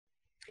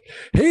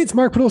Hey, it's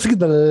Mark Podolsky,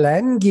 the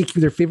Land Geek,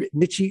 with your favorite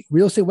niche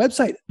real estate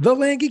website,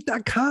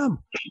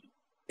 thelandgeek.com.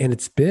 And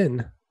it's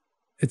been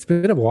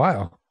a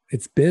while.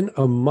 It's been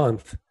a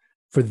month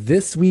for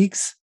this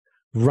week's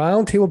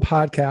Roundtable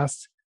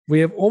podcast. We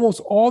have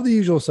almost all the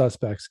usual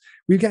suspects.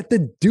 We've got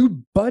the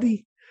dude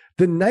buddy,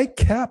 the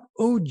nightcap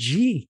OG,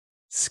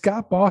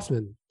 Scott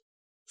Bossman.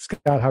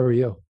 Scott, how are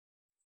you?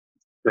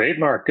 Great,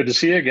 Mark. Good to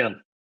see you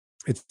again.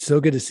 It's so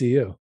good to see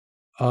you.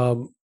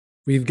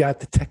 We've got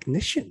the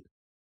technician,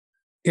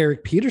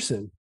 Erik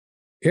Peterson.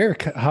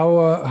 Erik, how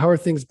are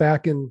things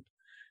back in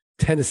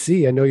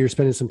Tennessee? I know you're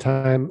spending some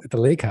time at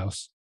the lake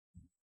house.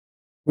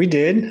 We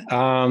did.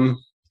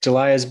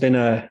 July has been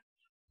a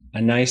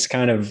nice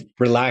kind of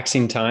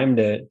relaxing time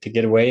to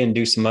get away and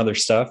do some other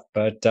stuff,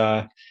 but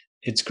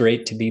it's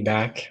great to be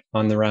back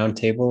on the round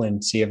table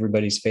and see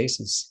everybody's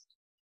faces.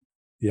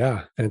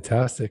 Yeah,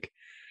 fantastic.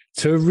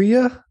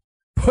 Teria,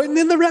 putting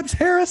in the reps,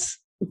 Harris.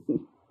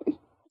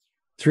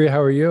 Teria,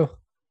 how are you?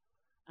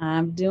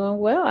 I'm doing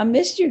well. I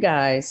missed you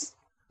guys.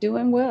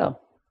 Doing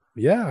well.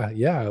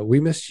 Yeah, we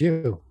missed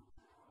you.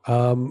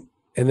 And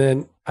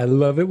then I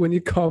love it when you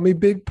call me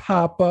Big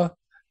Papa,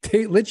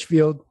 Tate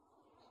Litchfield.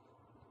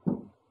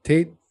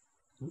 Tate,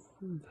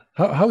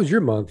 how was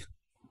your month?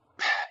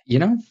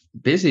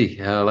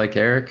 Busy. Like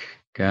Erik,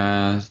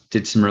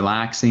 did some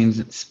relaxing,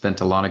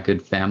 spent a lot of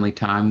good family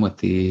time with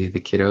the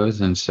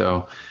kiddos. And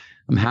so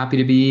I'm happy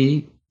to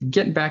be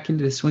getting back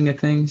into the swing of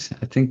things.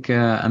 I think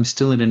I'm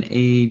still at an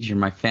age, and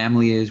my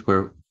family is,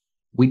 where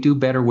we do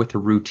better with a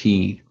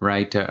routine,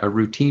 right? A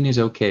routine is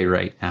okay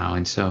right now.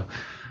 And so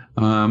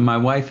my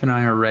wife and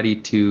I are ready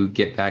to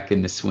get back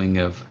in the swing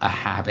of a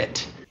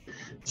habit.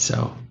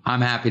 So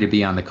I'm happy to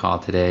be on the call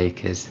today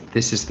because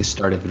this is the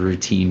start of the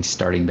routine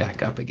starting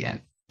back up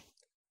again.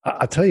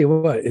 I'll tell you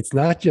what, it's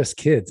not just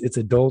kids, it's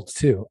adults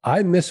too.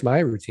 I miss my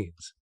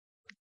routines.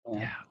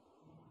 Yeah.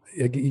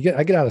 I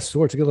get out of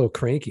sorts, I get a little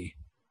cranky.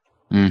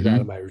 Get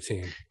out of my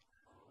routine.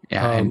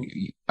 Yeah, and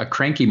a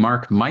cranky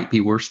Mark might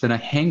be worse than a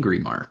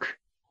hangry Mark.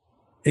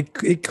 It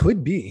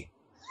could be.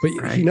 But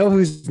right. You know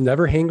who's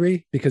never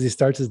hangry because he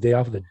starts his day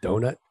off with a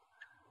donut?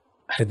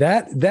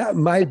 That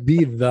might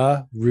be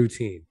the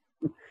routine.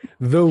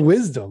 The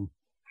wisdom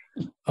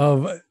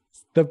of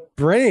the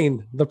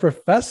brain, the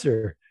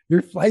professor,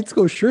 your flight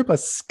school Sherpa,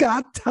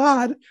 Scott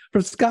Todd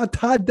from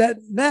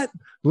scotttodd.net,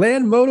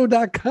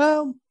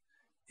 landmoto.com,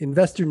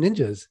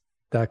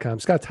 investorninjas.com.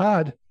 Scott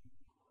Todd,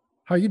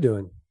 how are you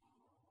doing?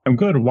 I'm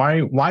good.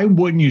 Why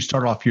wouldn't you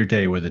start off your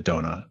day with a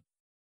donut?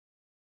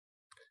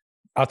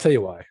 I'll tell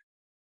you why.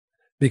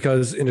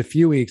 Because in a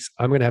few weeks,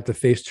 I'm going to have to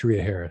face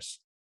Teria Harris.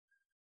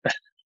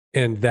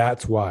 And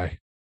that's why.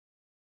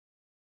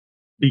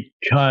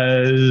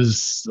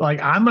 Because I'm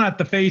going to have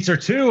to face her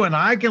too. And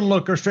I can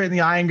look her straight in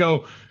the eye and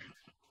go,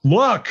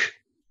 look,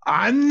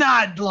 I'm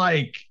not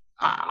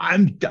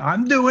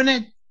I'm doing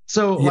it.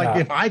 So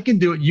if I can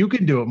do it, you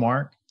can do it,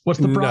 Mark. What's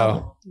the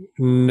problem?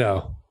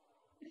 No.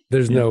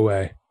 There's no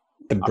way.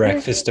 The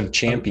breakfast of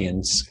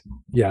champions.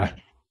 Yeah.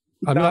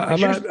 I'm not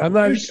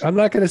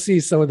going to see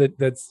someone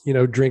that's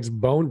drinks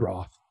bone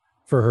broth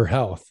for her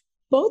health.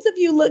 Both of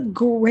you look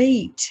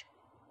great.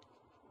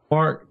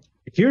 Mark,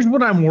 here's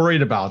what I'm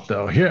worried about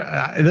though.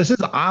 This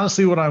is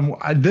honestly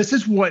this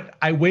is what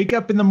I wake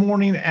up in the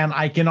morning and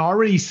I can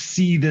already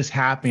see this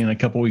happening in a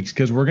couple of weeks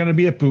because we're going to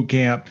be at boot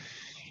camp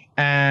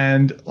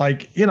and we're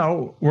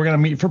going to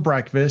meet for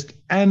breakfast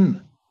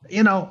and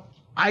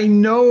I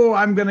know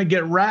I'm going to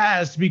get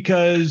razzed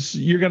because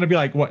you're going to be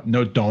like, what?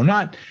 No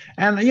donut?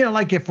 And,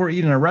 if we're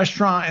eating in a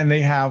restaurant and they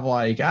have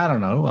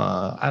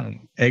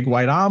egg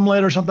white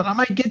omelet or something, I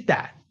might get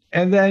that.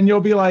 And then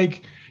you'll be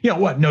like,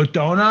 what? No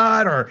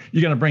donut? Or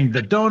you're going to bring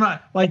the donut?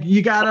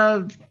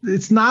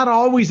 It's not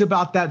always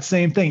about that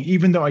same thing,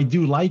 even though I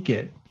do like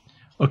it.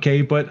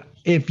 Okay. But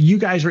if you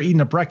guys are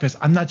eating a breakfast,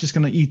 I'm not just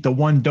going to eat the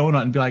one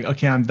donut and be like,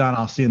 okay, I'm done.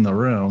 I'll see you in the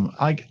room.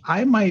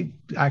 I might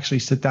actually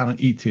sit down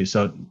and eat too.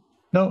 So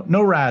no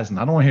razzing.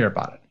 I don't want to hear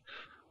about it.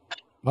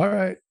 All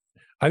right.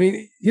 I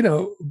mean,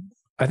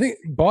 I think,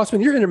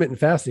 Bossman, you're intermittent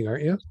fasting,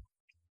 aren't you?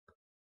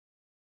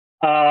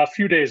 A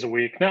few days a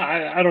week. No,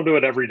 I don't do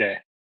it every day.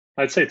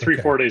 I'd say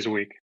 4 days a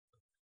week.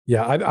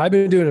 Yeah, I've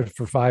been doing it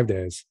for 5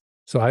 days.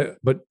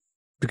 But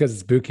because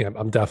it's boot camp,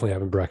 I'm definitely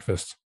having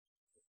breakfast.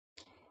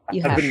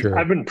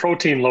 I've been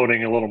protein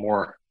loading a little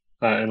more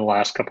in the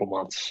last couple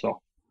months.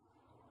 So,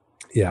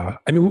 yeah,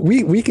 I mean,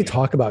 we could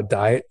talk about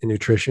diet and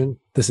nutrition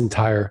this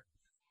entire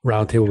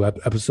roundtable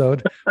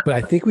episode, but I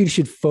think we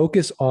should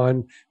focus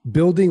on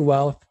building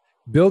wealth,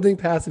 building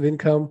passive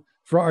income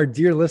for our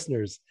dear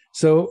listeners.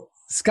 So,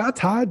 Scott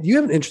Todd, you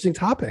have an interesting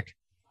topic.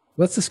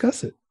 Let's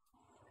discuss it.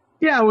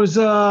 Yeah, it was.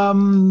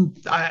 Someone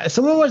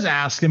was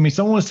asking me.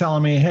 Someone was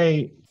telling me,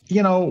 "Hey,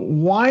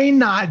 why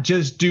not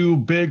just do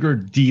bigger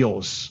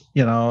deals?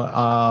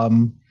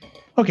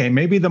 Okay,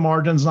 maybe the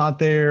margin's not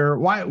there.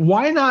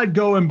 Why not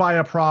go and buy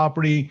a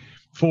property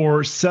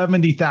for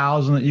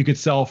 $70,000 that you could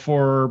sell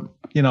for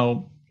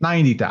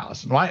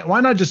 $90,000.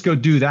 Why not just go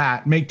do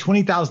that, make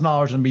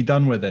 $20,000 and be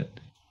done with it?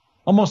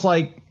 Almost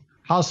like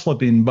house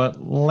flipping,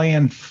 but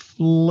land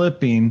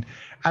flipping,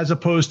 as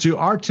opposed to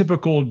our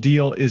typical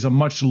deal is a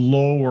much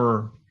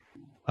lower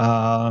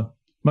deal,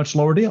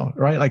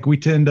 right? Like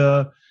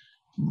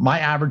my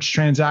average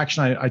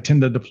transaction, I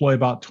tend to deploy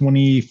about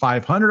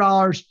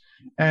 $2,500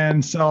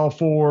 and sell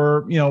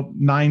for,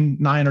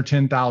 $9,000 or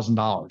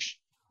 $10,000.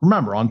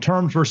 Remember, on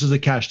terms versus a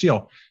cash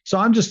deal. So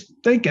I'm just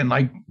thinking,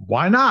 like,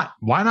 why not?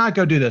 Why not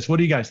go do this? What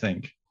do you guys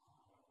think?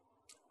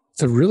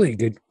 It's a really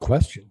good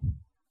question.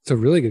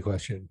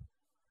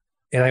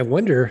 And I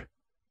wonder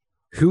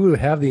who would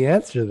have the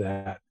answer to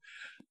that.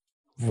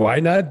 Why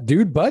not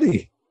Dude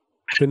Buddy,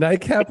 the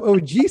Nightcap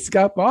OG,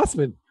 Scott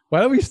Bossman? Why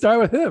don't we start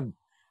with him?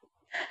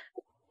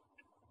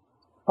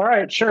 All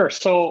right, sure.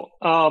 So,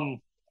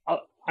 I'm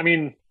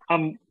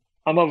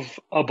of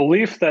a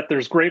belief that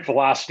there's great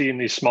velocity in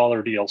these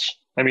smaller deals.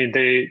 I mean,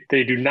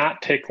 they do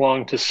not take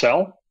long to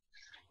sell.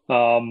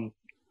 I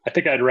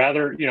think I'd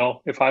rather,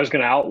 if I was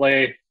going to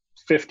outlay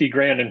 50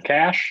 grand in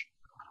cash,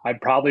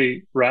 I'd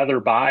probably rather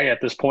buy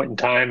at this point in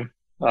time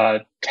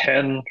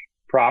 10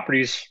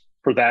 properties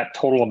for that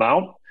total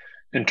amount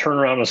and turn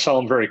around and sell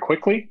them very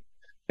quickly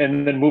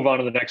and then move on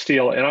to the next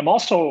deal. And I'm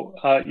also,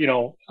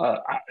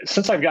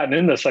 since I've gotten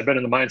in this, I've been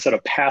in the mindset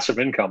of passive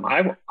income.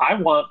 I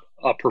want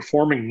a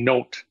performing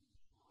note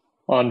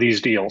on these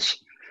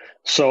deals.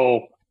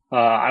 So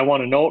I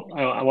want a note.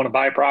 I want to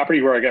buy a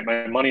property where I get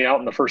my money out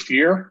in the first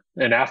year.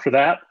 And after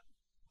that,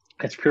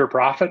 it's pure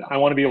profit. I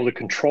want to be able to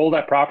control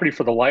that property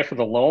for the life of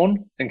the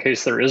loan. In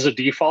case there is a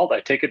default, I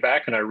take it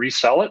back and I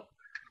resell it.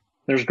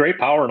 There's great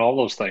power in all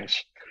those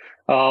things.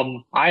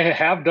 I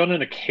have done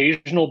an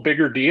occasional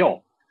bigger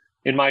deal.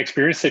 In my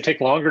experience, they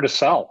take longer to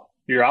sell.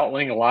 You're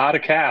outlaying a lot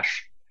of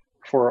cash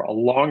for a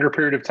longer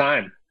period of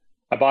time.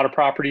 I bought a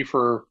property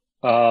for,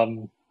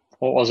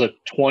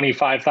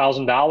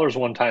 $25,000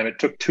 one time. It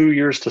took 2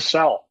 years to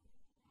sell.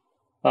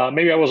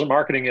 Maybe I wasn't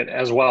marketing it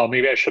as well.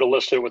 Maybe I should have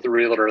listed it with the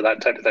realtor or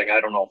that type of thing. I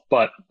don't know.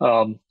 But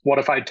what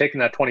if I'd taken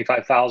that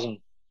 $25,000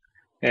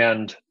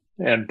 and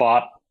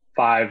bought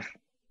five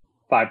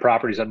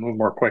properties that move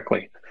more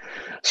quickly?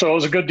 So it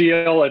was a good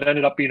deal. It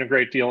ended up being a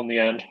great deal in the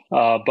end.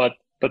 But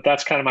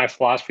that's kind of my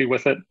philosophy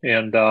with it.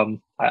 And I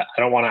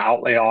don't want to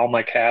outlay all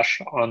my cash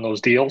on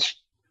those deals.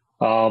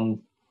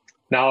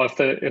 Now, if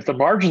the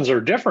margins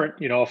are different,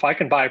 if I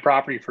can buy a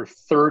property for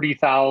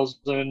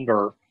 $30,000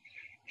 or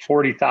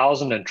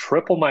 $40,000 and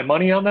triple my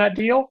money on that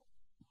deal,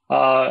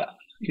 I'm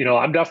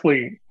not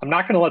going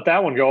to let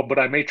that one go, but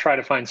I may try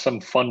to find some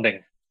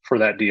funding for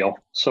that deal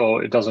so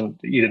it doesn't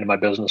eat into my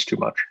business too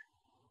much.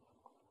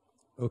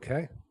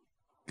 Okay,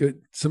 good.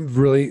 Some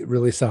really,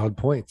 really solid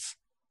points.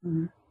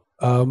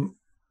 Mm-hmm.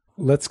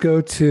 Let's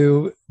go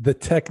to the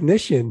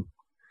technician,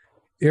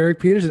 Erik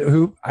Peterson,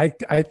 who I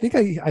think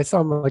I saw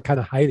him like kind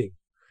of hiding.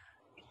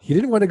 He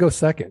didn't want to go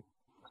second.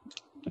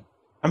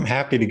 I'm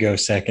happy to go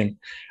second.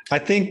 I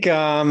think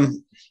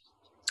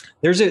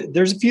there's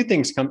a few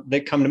things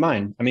that come to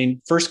mind. I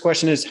mean, first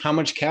question is, how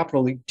much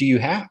capital do you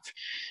have?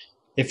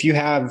 If you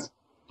have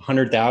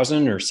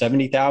 100,000 or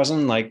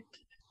 70,000, like,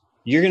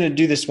 you're going to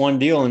do this one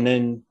deal and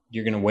then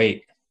you're going to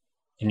wait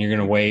and you're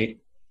going to wait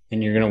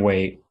and you're going to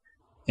wait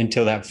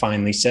until that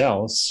finally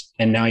sells.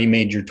 And now you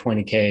made your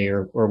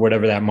 20K or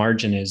whatever that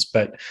margin is.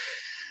 But,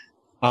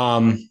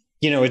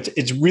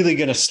 it's really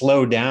going to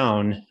slow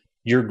down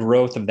your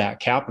growth of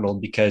that capital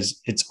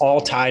because it's all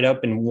tied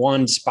up in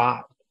one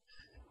spot.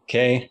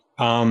 Okay.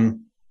 And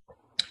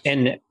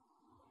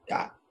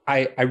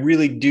I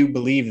really do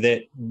believe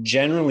that,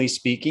 generally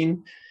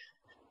speaking,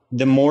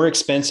 the more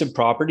expensive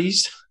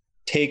properties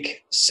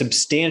take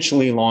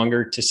substantially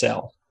longer to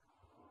sell.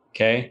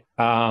 Okay.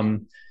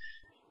 Our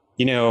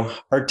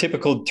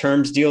typical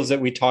terms deals that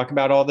we talk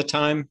about all the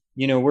time,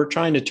 we're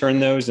trying to turn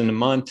those in a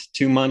month,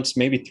 2 months,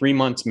 maybe 3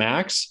 months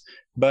max.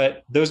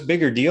 But those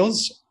bigger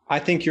deals, I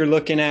think you're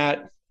looking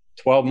at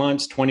 12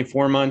 months,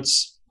 24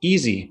 months,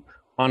 easy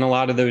on a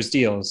lot of those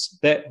deals.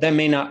 That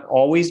may not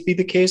always be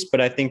the case, but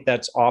I think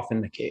that's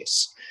often the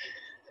case.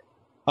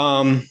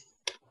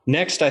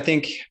 Next, I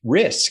think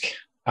risk.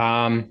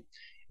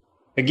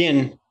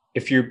 Again,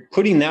 if you're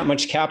putting that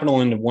much capital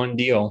into one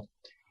deal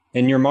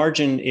and your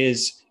margin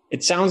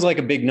it sounds like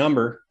a big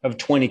number of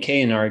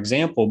 20K in our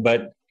example,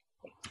 but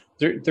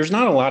there's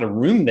not a lot of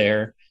room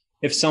there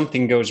if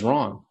something goes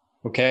wrong.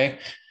 Okay.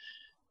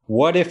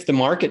 What if the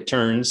market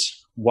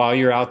turns while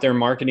you're out there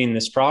marketing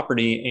this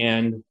property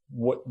and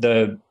what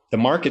the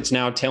market's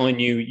now telling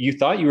you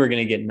thought you were going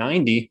to get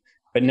 90,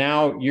 but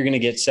now you're going to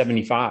get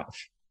 75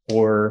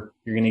 or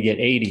you're going to get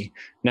 80.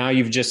 Now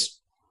you've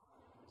just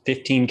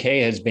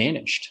 15K has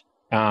vanished.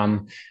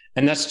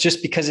 And that's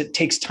just because it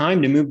takes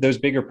time to move those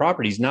bigger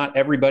properties. Not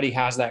everybody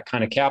has that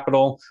kind of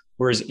capital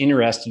or is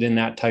interested in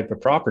that type of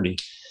property.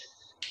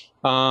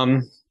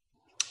 And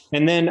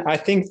then I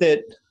think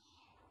that,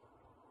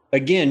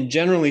 again,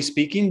 generally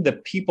speaking, the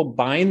people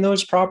buying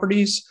those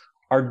properties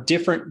are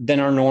different than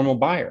our normal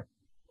buyer.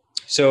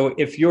 So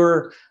if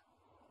you're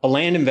a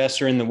land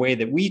investor in the way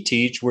that we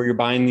teach, where you're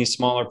buying these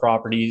smaller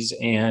properties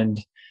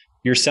and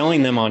you're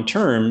selling them on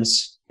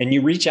terms, and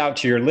you reach out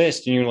to your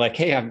list and you're like,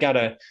 hey, I've got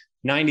a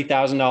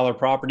 $90,000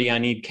 property I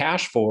need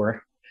cash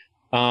for.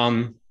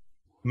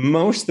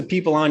 most of the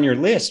people on your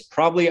list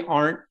probably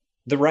aren't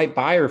the right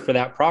buyer for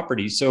that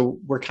property. So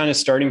we're kind of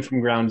starting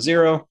from ground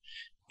zero,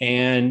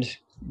 and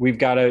we've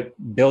got to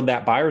build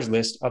that buyer's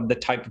list of the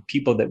type of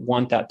people that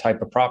want that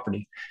type of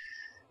property.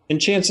 And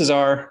chances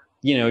are,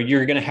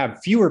 you're going to have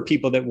fewer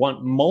people that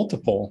want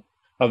multiple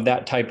of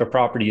that type of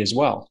property as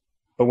well.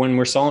 But when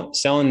we're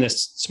selling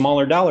this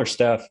smaller dollar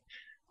stuff,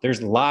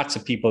 there's lots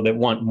of people that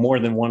want more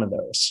than one of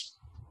those.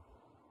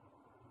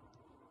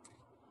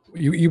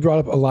 You brought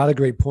up a lot of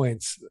great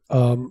points.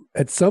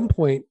 At some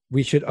point,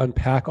 we should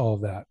unpack all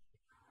of that.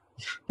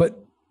 But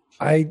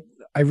I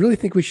really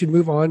think we should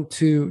move on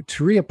to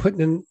Teria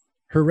putting in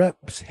her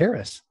reps,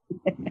 Harris.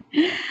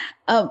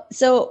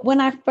 So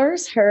when I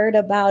first heard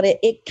about it,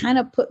 it kind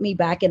of put me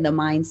back in the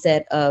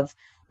mindset of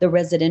the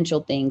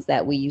residential things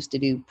that we used to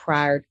do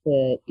prior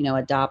to,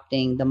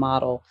 adopting the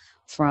model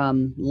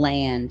from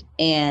Land.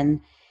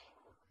 And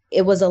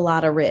it was a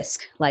lot of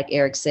risk. Like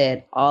Erik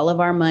said, all of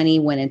our money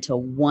went into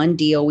one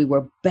deal. We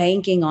were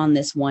banking on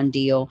this one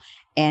deal.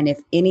 And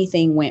if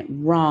anything went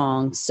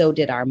wrong, so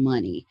did our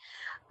money.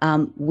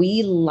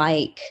 We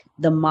like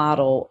the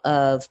model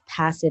of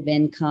passive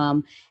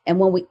income. And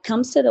when it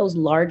comes to those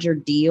larger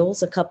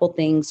deals, a couple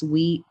things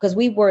because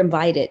we were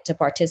invited to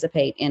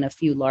participate in a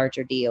few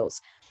larger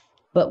deals,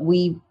 but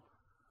we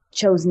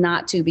chose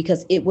not to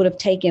because it would have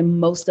taken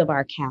most of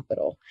our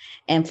capital.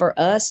 And for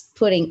us,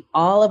 putting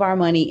all of our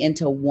money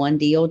into one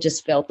deal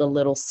just felt a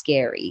little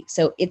scary.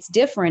 So it's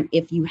different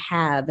if you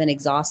have an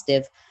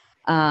exhaustive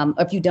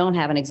if you don't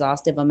have an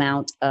exhaustive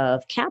amount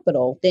of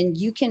capital, then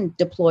you can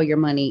deploy your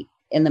money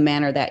in the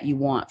manner that you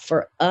want.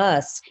 For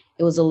us,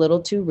 it was a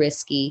little too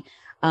risky.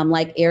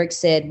 Like Erik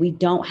said, we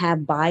don't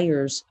have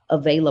buyers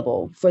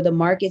available. For the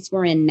markets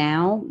we're in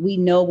now, we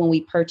know when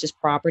we purchase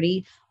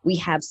property, we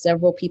have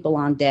several people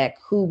on deck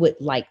who would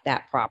like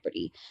that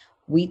property.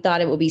 We thought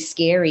it would be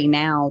scary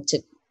now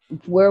to,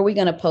 where are we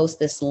going to post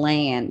this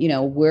land?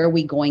 Where are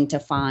we going to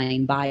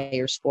find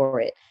buyers for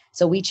it?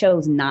 So we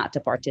chose not to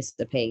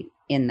participate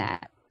in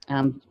that,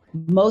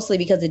 mostly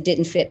because it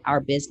didn't fit our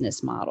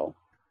business model.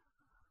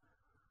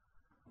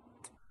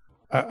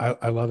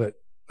 I love it.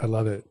 I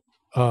love it.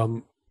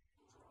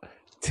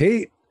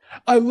 Tate,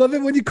 I love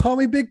it when you call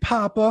me Big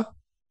Papa.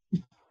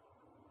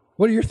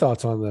 What are your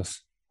thoughts on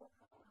this?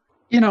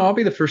 I'll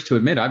be the first to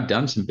admit I've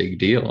done some big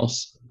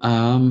deals,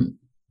 and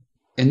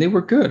they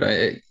were good.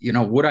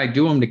 Would I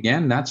do them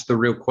again? That's the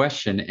real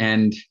question.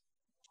 And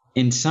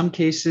in some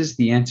cases,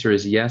 the answer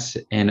is yes.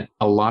 And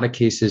a lot of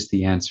cases,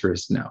 the answer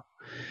is no.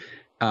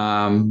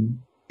 And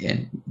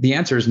the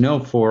answer is no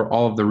for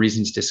all of the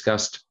reasons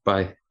discussed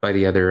by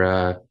the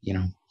other,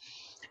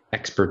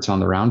 experts on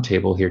the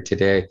roundtable here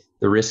today.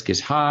 The risk is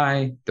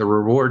high. The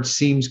reward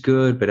seems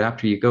good, but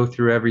after you go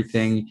through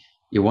everything,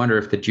 you wonder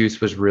if the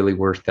juice was really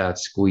worth that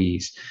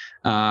squeeze.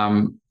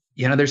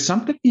 There's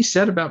something to be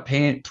said about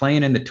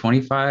playing in the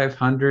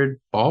 2,500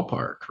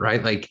 ballpark,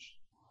 right? Like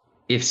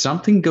if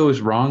something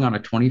goes wrong on a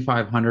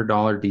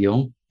 $2,500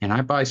 deal and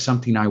I buy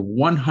something I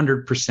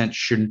 100%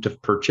 shouldn't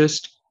have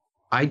purchased,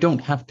 I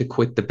don't have to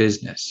quit the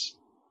business.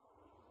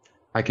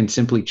 I can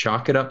simply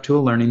chalk it up to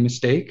a learning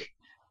mistake,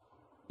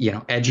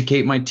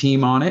 educate my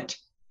team on it,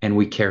 and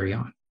we carry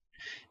on.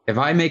 If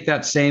I make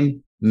that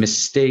same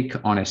mistake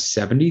on a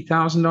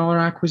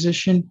 $70,000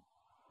 acquisition,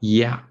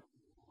 yeah,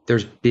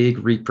 there's big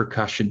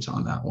repercussions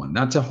on that one.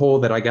 That's a hole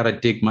that I got to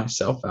dig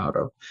myself out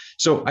of.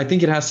 So I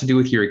think it has to do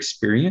with your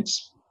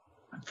experience.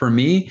 For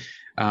me,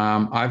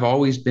 I've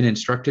always been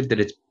instructed that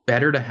it's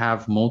better to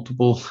have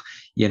multiple,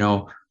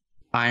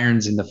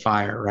 irons in the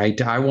fire, right?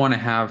 I want to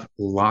have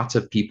lots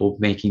of people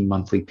making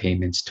monthly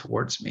payments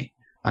towards me.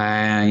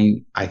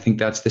 I think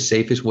that's the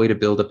safest way to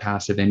build a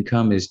passive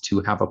income, is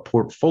to have a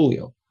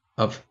portfolio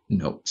of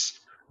notes,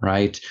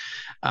 right?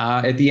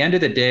 At the end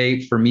of the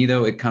day, for me,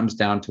 though, it comes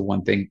down to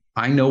one thing.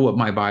 I know what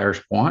my buyers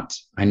want.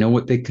 I know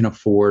what they can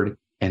afford,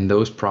 and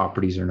those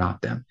properties are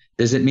not them.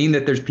 Does it mean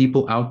that there's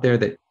people out there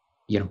that,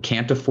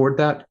 can't afford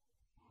that?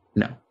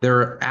 No, there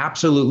are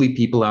absolutely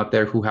people out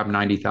there who have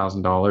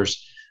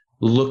 $90,000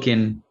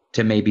 looking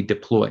to maybe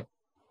deploy.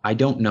 I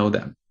don't know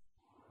them.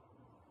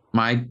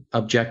 My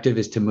objective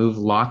is to move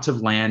lots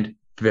of land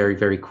very,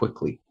 very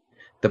quickly.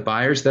 The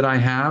buyers that I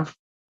have,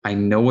 I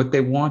know what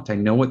they want. I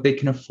know what they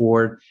can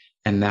afford.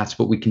 And that's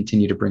what we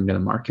continue to bring to the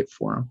market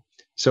for them.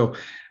 So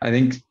I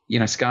think,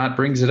 Scott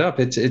brings it up.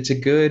 It's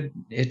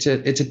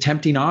a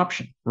tempting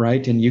option,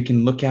 right? And you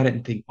can look at it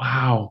and think,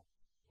 wow,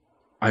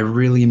 I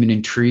really am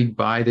intrigued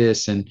by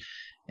this. And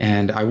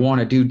I want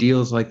to do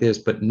deals like this,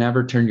 but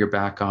never turn your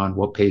back on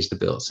what pays the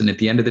bills. And at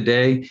the end of the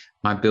day,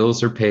 my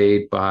bills are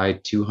paid by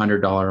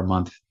 $200 a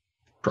month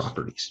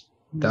properties.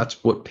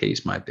 That's what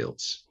pays my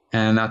bills.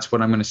 And that's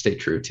what I'm going to stay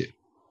true to.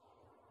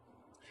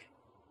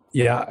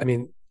 Yeah. I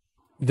mean,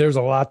 there's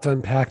a lot to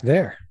unpack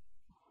there.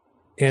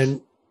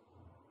 And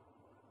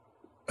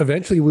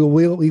eventually we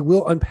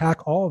will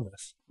unpack all of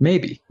this.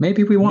 Maybe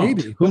we won't.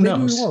 Maybe Who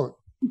knows? We won't.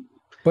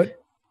 But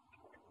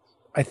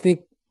I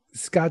think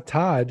Scott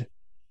Todd,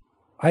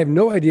 I have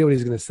no idea what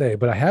he's going to say,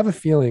 but I have a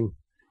feeling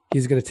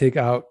he's going to take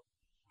out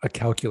a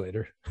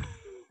calculator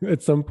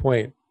at some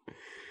point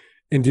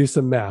and do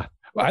some math.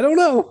 I don't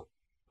know.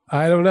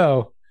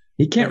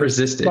 He can't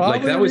resist it.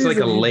 Like that was like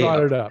a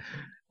layup.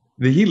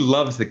 He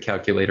loves the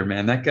calculator,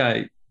 man. That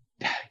guy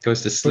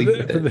goes to sleep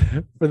with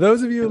it. For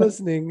those of you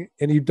listening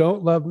and you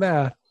don't love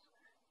math,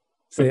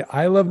 say,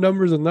 I love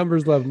numbers and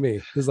numbers love me.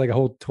 This is like a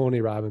whole Tony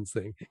Robbins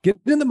thing. Get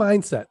in the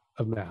mindset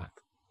of math.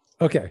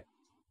 Okay.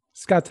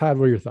 Scott, Todd,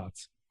 what are your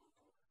thoughts?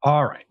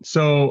 All right.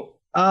 So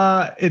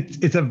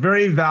it's a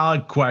very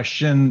valid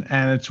question,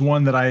 and it's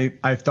one that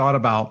I've thought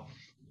about.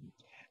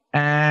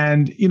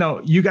 And,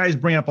 you guys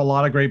bring up a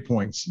lot of great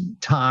points.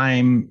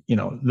 Time,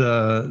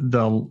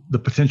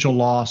 the potential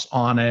loss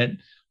on it,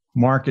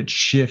 market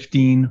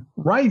shifting.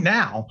 Right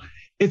now,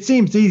 it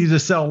seems easy to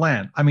sell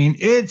land. I mean,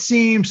 it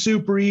seems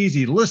super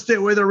easy. List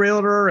it with a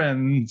realtor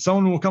and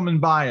someone will come and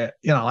buy it,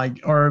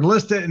 or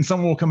list it and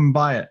someone will come and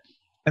buy it.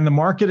 And the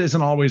market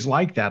isn't always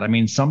like that. I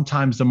mean,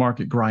 sometimes the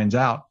market grinds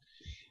out.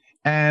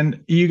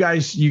 And you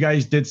guys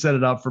did set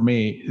it up for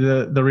me.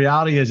 The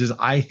reality is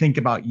I think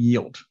about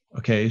yield.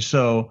 Okay.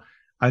 So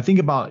I think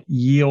about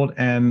yield,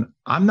 and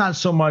I'm not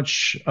so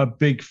much a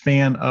big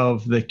fan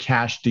of the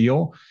cash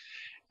deal.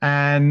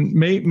 And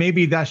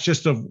maybe that's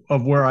just of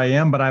where I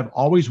am, but I've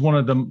always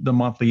wanted the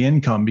monthly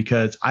income,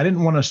 because I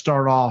didn't want to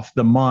start off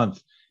the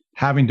month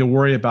having to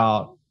worry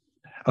about,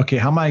 okay,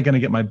 how am I going to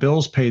get my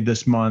bills paid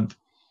this month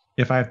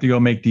if I have to go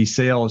make these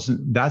sales?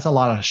 That's a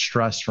lot of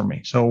stress for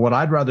me. So what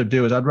I'd rather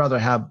do is I'd rather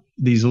have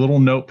these little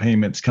note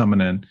payments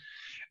coming in, and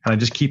I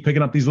just keep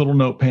picking up these little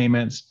note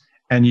payments,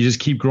 and you just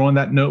keep growing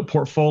that note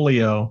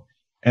portfolio.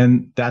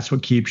 And that's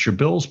what keeps your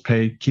bills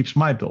paid, keeps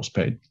my bills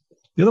paid.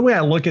 The other way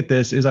I look at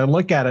this is I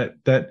look at it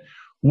that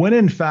when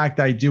in fact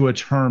I do a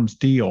terms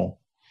deal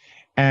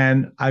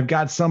and I've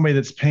got somebody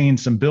that's paying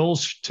some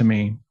bills to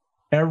me,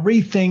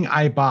 everything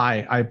I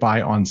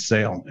buy on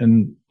sale.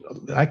 And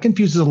that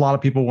confuses a lot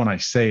of people when I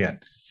say it,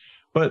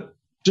 but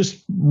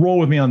just roll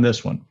with me on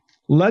this one.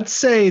 Let's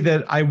say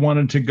that I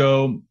wanted to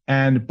go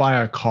and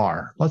buy a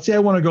car. Let's say I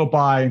want to go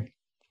buy,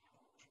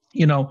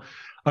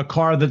 a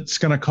car that's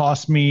going to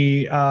cost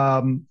me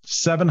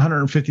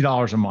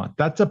 $750 a month.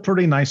 That's a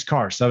pretty nice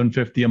car,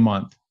 $750 a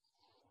month.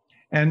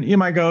 And you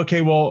might go,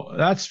 okay, well,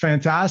 that's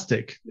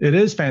fantastic. It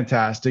is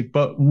fantastic.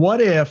 But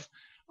what if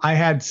I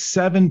had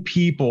 7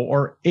 people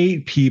or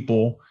 8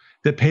 people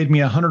that paid me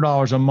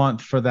 $100 a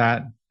month for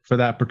that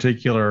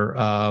particular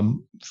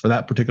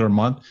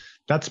month?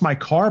 That's my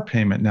car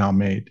payment now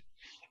made.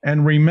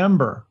 And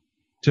remember,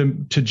 to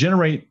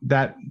generate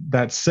that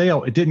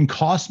sale, it didn't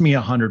cost me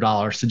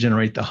 $100 to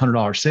generate the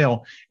 $100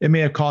 sale. It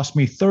may have cost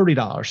me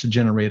 $30 to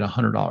generate a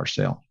 $100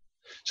 sale.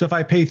 So if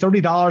I pay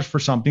 $30 for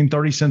something,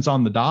 30 cents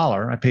on the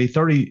dollar, I pay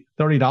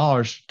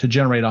 $30 to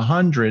generate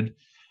 100,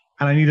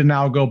 and I need to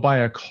now go buy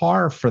a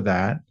car for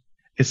that.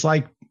 It's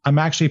like I'm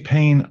actually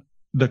paying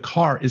the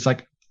car is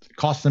like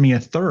costing me a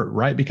third,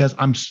 right? Because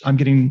I'm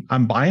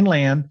buying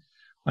land.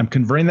 I'm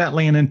converting that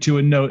land into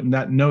a note, and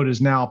that note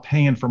is now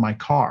paying for my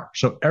car.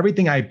 So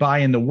everything I buy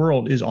in the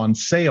world is on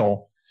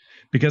sale,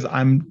 because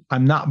I'm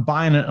not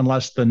buying it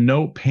unless the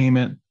note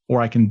payment,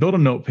 or I can build a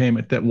note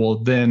payment that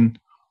will then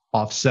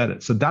offset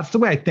it. So that's the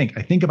way I think.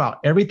 I think about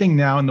everything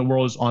now in the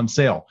world is on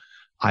sale.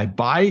 I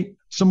buy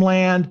some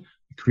land,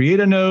 create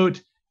a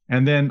note,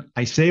 and then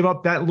I save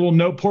up that little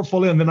note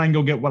portfolio, and then I can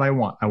go get what I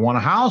want. I want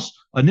a house,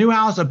 a new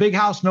house, a big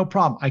house, no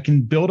problem. I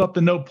can build up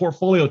the note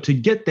portfolio to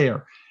get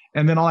there.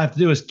 And then all I have to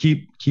do is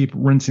keep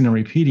rinsing and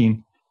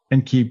repeating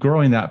and keep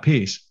growing that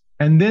piece.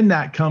 And then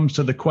that comes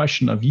to the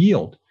question of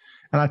yield.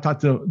 And I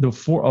talked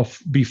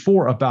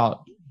before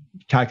about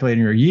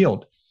calculating your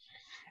yield.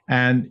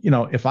 And,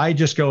 if I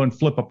just go and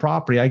flip a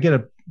property, I get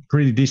a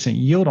pretty decent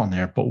yield on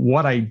there. But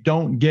what I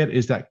don't get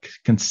is that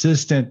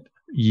consistent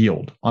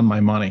yield on my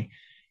money.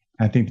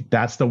 I think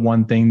that's the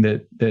one thing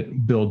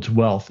that builds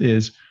wealth,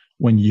 is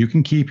when you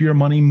can keep your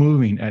money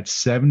moving at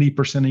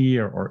 70% a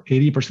year or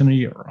 80% a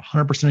year or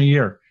 100% a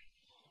year.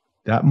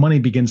 That money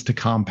begins to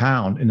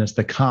compound, and it's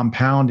the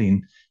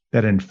compounding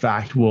that in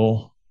fact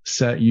will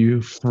set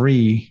you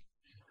free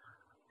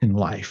in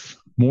life,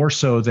 more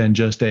so than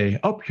just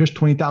here's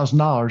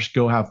 $20,000,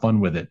 go have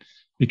fun with it,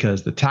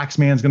 because the tax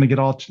man's going to get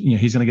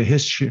he's going to get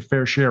his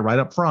fair share right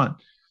up front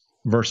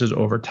versus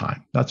over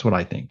time. That's what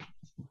I think.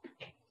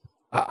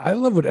 I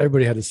love what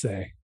everybody had to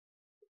say.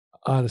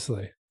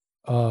 Honestly,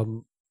 I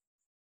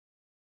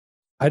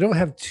don't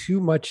have too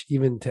much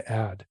even to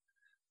add,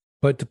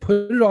 but to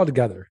put it all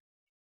together,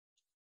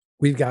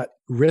 we've got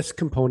risk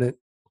component,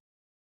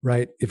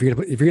 right? If you're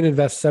going to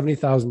invest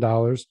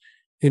 $70,000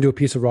 into a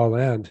piece of raw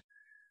land,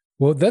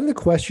 well, then the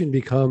question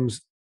becomes: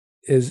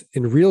 is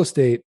in real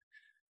estate,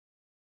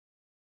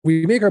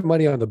 we make our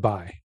money on the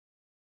buy.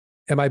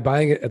 Am I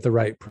buying it at the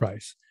right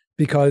price?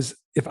 Because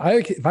if I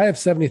have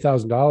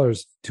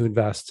 $70,000 to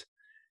invest,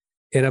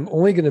 and I'm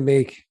only going to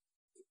make,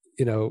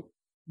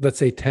 let's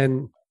say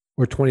 10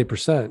 or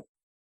 20%,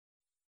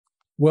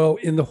 well,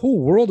 in the whole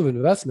world of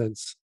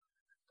investments,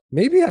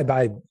 maybe I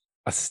buy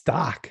a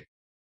stock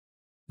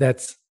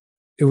that's,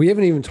 we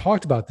haven't even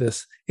talked about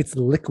this, it's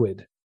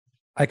liquid.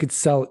 I could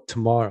sell it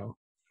tomorrow.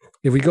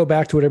 If we go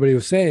back to what everybody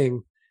was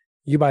saying,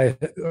 you buy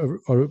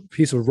a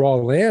piece of raw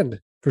land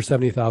for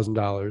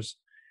 $70,000,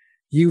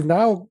 you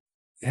now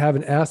have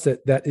an asset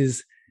that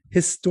is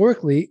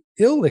historically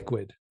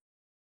illiquid.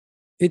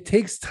 It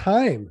takes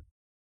time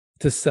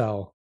to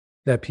sell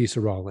that piece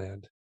of raw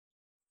land.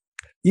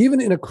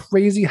 Even in a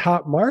crazy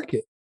hot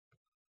market,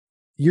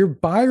 your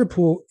buyer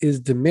pool is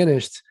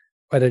diminished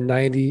at a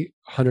 $90,000,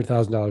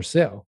 $100,000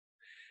 sale.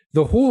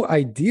 The whole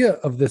idea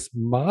of this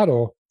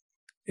model,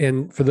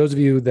 and for those of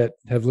you that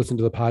have listened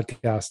to the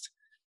podcast,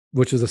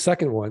 which is the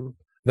second one,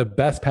 the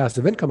best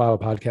passive income model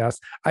podcast,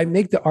 I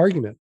make the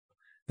argument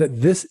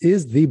that this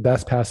is the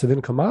best passive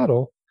income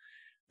model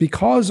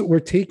because we're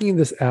taking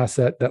this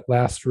asset that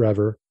lasts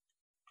forever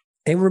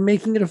and we're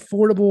making it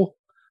affordable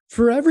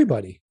for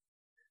everybody.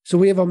 So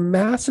we have a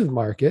massive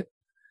market.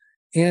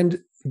 And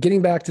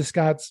getting back to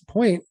Scott's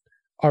point,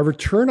 our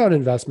return on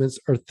investments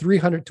are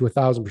 300 to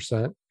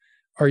 1,000%.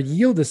 Our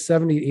yield is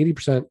 70,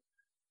 80%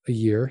 a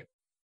year.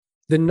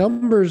 The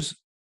numbers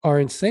are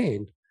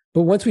insane.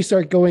 But once we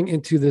start going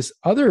into these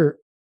other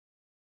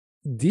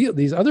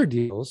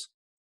deals,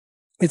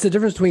 it's the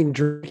difference between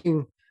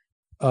drinking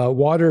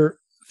water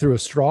through a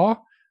straw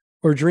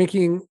or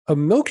drinking a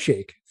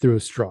milkshake through a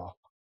straw.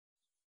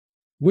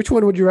 Which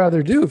one would you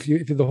rather do if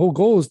the whole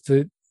goal is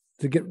to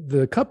get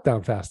the cup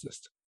down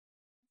fastest?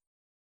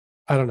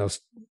 I don't know.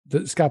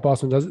 Scott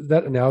Bossman, does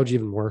that analogy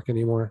even work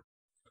anymore?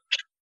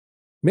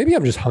 Maybe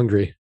I'm just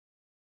hungry.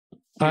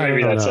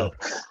 Maybe that's it.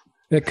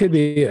 It could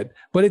be it,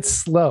 but it's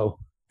slow.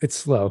 It's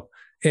slow.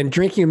 And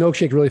drinking a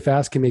milkshake really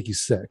fast can make you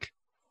sick.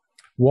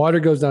 Water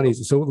goes down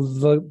easy. So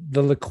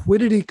the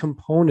liquidity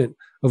component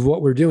of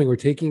what we're doing, we're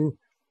taking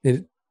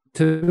a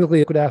typically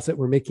liquid asset,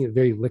 we're making it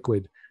very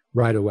liquid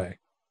right away,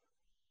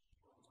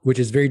 which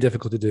is very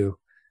difficult to do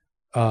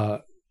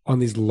on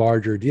these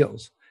larger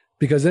deals.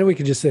 Because then we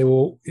can just say,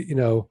 well,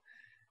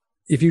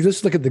 if you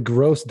just look at the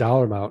gross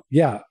dollar amount,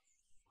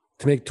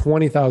 to make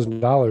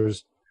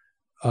 $20,000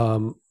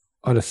 on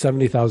a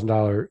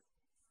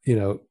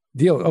 $70,000,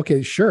 deal.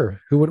 Okay,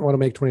 sure. Who wouldn't want to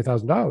make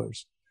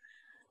 $20,000?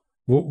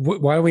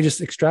 Why don't we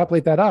just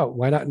extrapolate that out?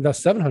 Why not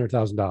invest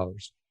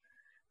 $700,000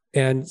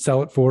 and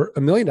sell it for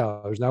 $1 million?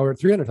 Now we're at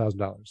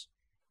 $300,000,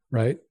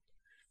 right?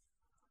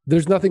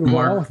 There's nothing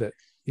wrong with it.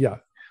 Yeah.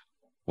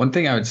 One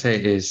thing I would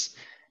say is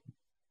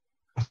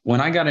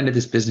when I got into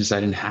this business,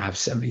 I didn't have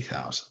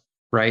 70,000,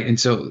 right? And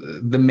so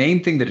the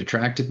main thing that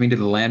attracted me to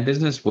the land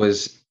business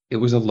was it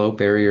was a low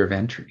barrier of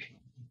entry.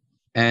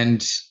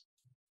 And,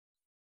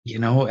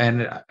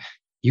 and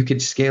you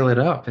could scale it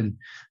up. And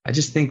I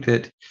just think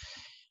that,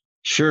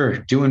 sure,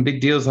 doing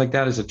big deals like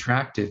that is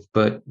attractive,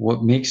 but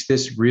what makes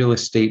this real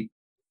estate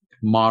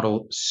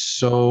model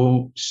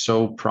so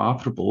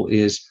profitable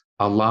is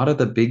a lot of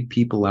the big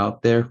people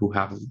out there who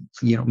have,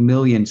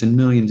 millions and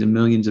millions and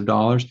millions of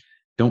dollars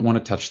don't want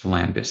to touch the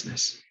land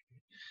business.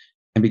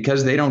 And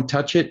because they don't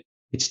touch it,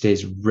 it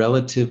stays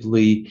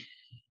relatively,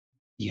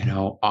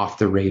 off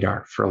the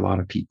radar for a lot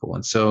of people.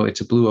 And so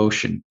it's a blue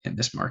ocean in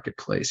this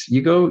marketplace.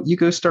 You go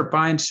start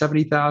buying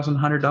 $70,000,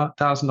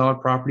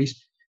 $100,000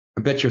 properties.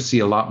 I bet you'll see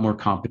a lot more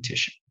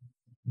competition.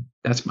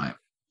 That's my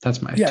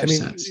 2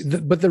 cents.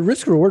 But the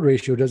risk reward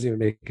ratio doesn't even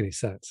make any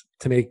sense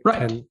to make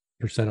 10%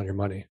 on your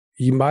money.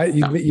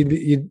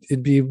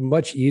 It'd be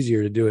much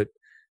easier to do it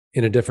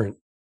in a different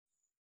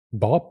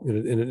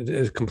in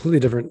a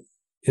completely different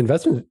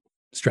investment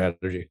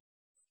strategy,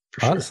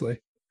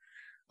 honestly.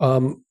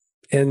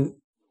 And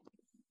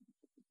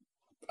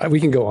we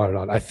can go on and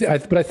on.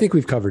 But I think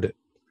we've covered it.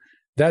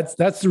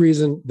 That's the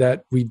reason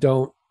that we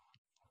don't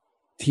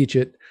teach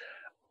it.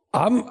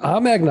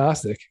 I'm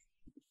agnostic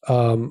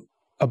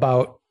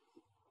about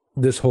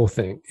this whole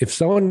thing. If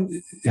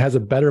someone has a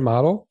better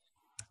model,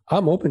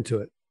 I'm open to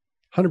it,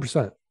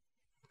 100%.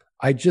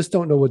 I just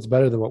don't know what's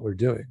better than what we're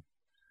doing.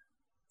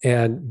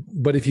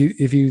 But if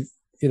you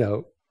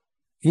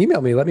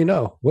email me, let me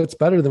know what's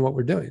better than what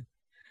we're doing,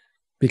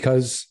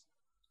 because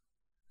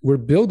we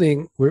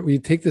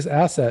take this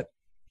asset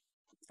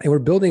and we're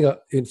building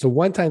it's a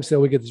one-time sale.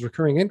 We get this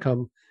recurring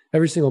income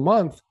every single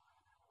month,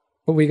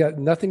 but we got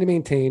nothing to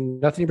maintain,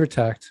 nothing to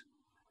protect.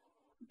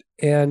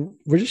 And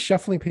we're just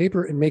shuffling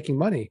paper and making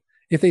money.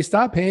 If they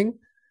stop paying,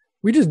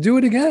 we just do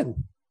it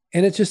again.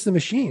 And it's just a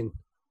machine.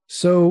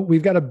 So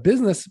we've got a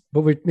business,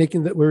 but we're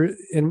making that we're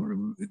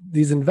in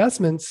these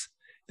investments.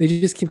 They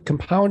just keep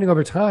compounding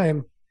over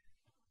time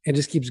and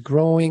just keeps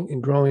growing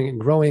and growing and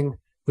growing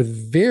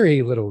with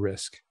very little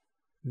risk.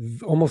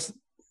 Almost,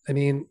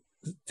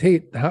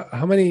 Tate,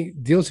 how many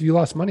deals have you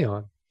lost money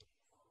on?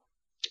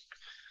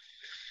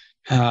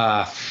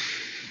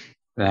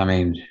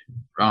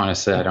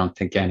 Honestly, I don't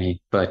think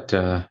any, but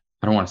I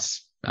don't want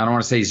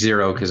to say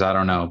zero because I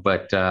don't know,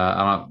 but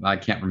I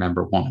can't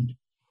remember one.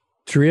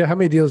 Teria, how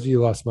many deals have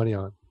you lost money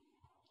on?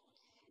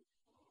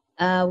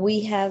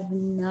 We have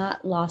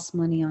not lost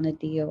money on a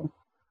deal.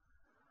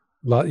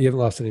 You haven't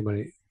lost any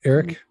money.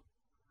 Erik?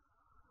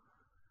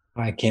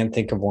 I can't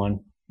think of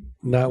one.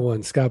 Not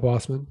one. Scott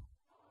Bossman?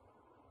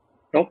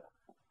 Nope.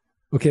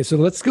 Okay, so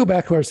let's go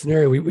back to our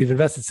scenario. We've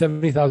invested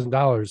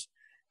 $70,000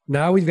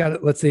 Now we've got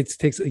it. Let's say it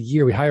takes a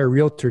year. We hire a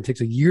realtor. It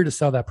takes a year to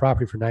sell that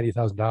property for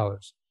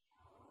 $90,000.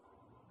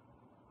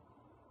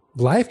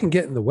 Life can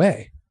get in the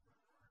way.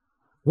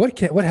 What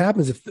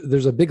happens if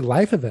there's a big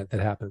life event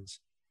that happens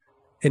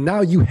and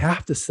now you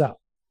have to sell?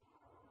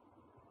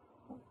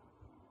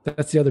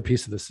 That's the other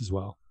piece of this as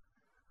well.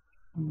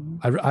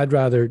 I'd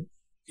rather,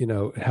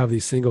 have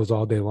these singles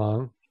all day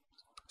long.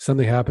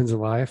 Something happens in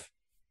life,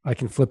 I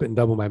can flip it and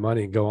double my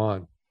money and go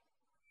on.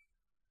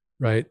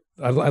 Right.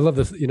 I love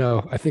this.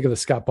 I think of the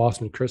Scott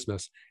Bossman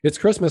Christmas. It's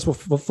Christmas. We'll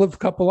flip a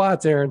couple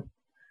lots, Aaron.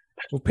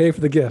 We'll pay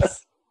for the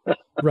gifts.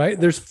 Right.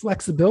 There's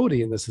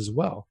flexibility in this as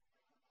well.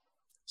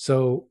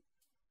 So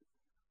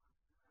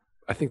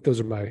I think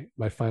those are my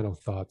final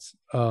thoughts.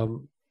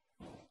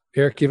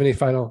 Erik, do you have any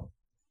final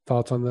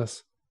thoughts on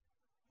this?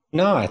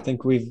 No, I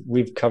think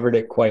we've covered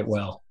it quite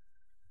well.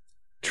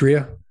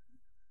 Teria?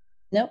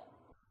 Nope.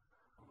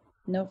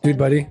 No. Dude,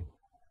 buddy?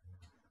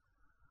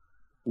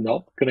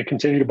 Nope. Going to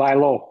continue to buy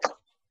low.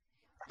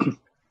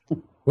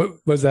 What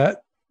was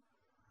that?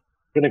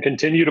 Going to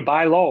continue to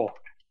buy low.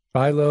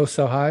 Buy low,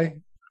 sell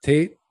high.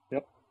 Tate?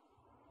 Yep.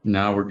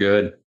 No, we're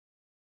good.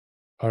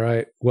 All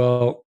right.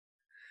 Well,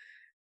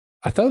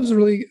 I thought it was a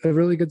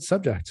really good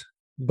subject.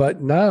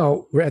 But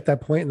now we're at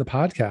that point in the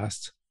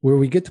podcast where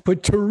we get to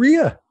put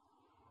Teria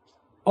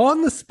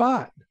on the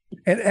spot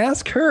and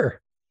ask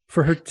her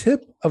for her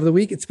tip of the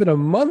week. It's been a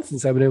month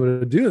since I've been able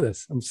to do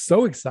this. I'm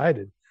so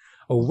excited.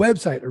 A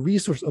website, a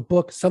resource, a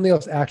book, something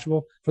else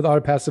actionable for the Art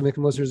of Passive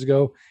Income listeners to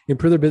go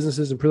improve their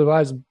businesses, improve their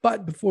lives.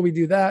 But before we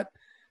do that,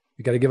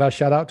 we got to give a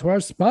shout out to our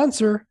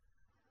sponsor,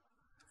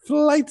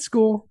 Flight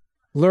School.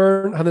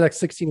 Learn how the next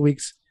 16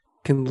 weeks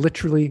can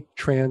literally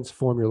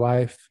transform your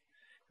life.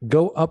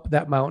 Go up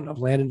that mountain of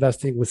land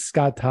investing with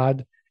Scott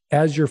Todd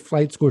as your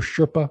Flight School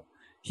Sherpa.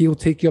 He will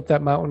take you up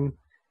that mountain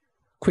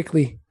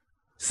quickly,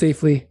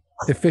 safely,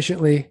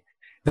 efficiently.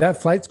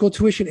 That flight school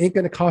tuition ain't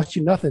going to cost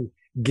you nothing.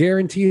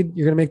 Guaranteed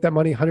you're going to make that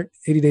money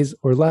 180 days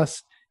or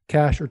less,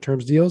 cash or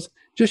terms deals.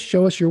 Just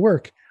show us your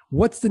work.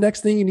 What's the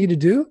next thing you need to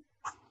do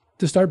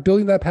to start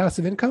building that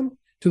passive income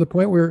to the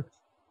point where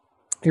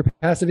your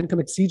passive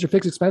income exceeds your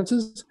fixed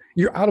expenses?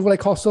 You're out of what I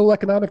call solo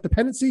economic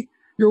dependency.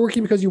 You're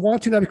working because you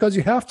want to, not because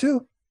you have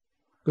to.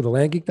 Go to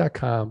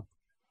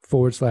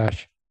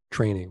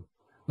landgeek.com/training.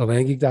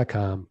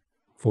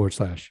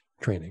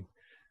 landgeek.com/training.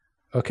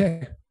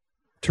 Okay.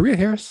 Teria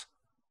Harris,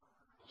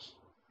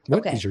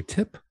 what is your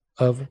tip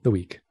of the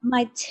week?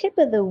 My tip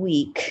of the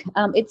week,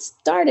 it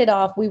started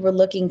off, we were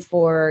looking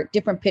for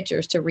different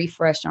pictures to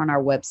refresh on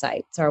our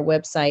website. So our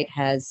website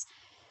has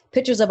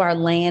pictures of our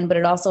land, but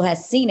it also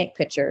has scenic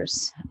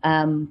pictures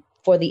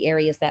for the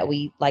areas that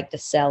we like to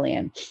sell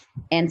in.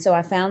 And so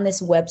I found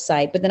this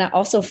website, but then I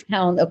also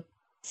found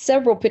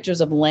several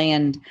pictures of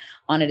land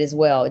on it as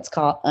well. It's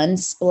called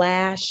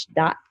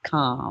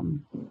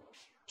unsplash.com.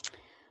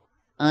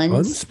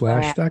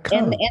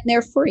 Unsplash.com. And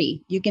they're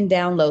free. You can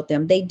download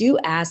them. They do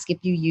ask if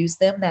you use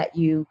them that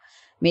you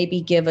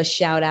maybe give a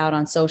shout out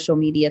on social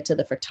media to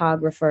the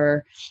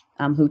photographer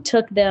who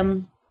took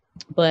them.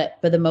 But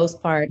for the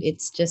most part,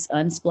 it's just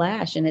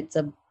Unsplash, and it's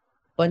a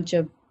bunch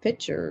of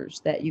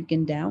pictures that you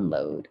can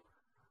download.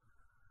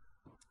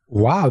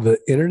 Wow, the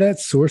internet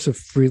source of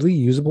freely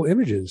usable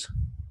images.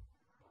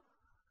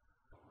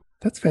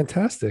 That's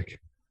fantastic.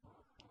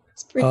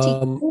 It's pretty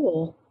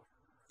cool.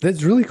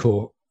 That's really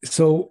cool.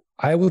 So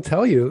I will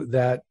tell you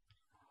that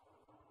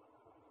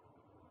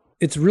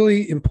it's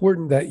really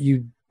important that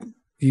you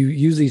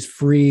use these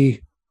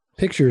free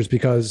pictures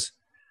because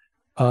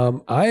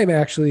I am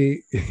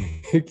actually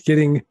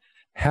getting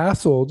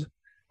hassled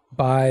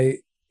by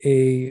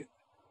a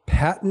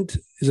patent.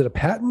 Is it a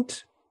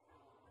patent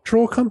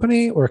troll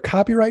company or a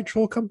copyright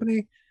troll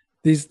company?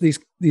 These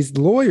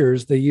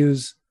lawyers, they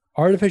use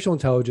artificial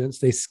intelligence.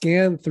 They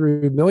scan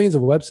through millions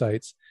of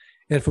websites.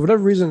 And for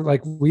whatever reason,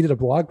 like we did a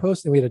blog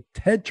post and we had a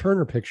Ted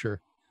Turner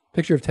picture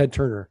of Ted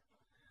Turner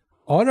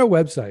on our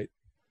website.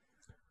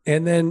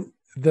 And then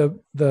the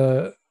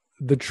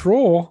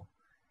troll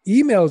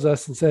emails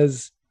us and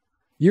says,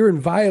 you're in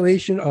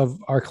violation of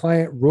our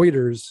client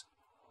Reuters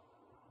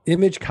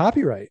image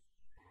copyright.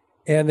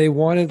 And they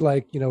wanted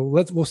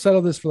we'll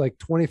settle this for like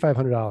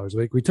 $2,500.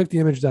 Like we took the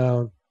image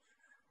down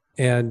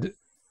and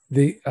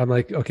I'm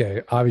like,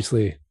 okay,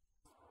 obviously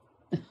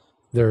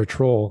they're a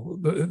troll.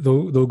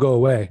 They'll go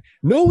away.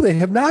 No, they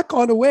have not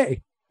gone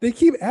away. They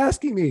keep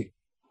asking me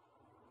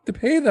to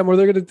pay them or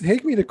they're going to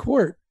take me to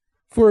court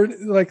for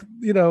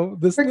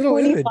this for little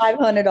image.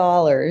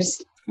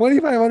 $2,500.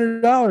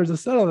 $2,500 to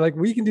settle. Like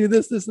we can do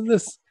this, this, and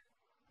this.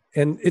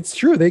 And it's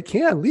true. They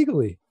can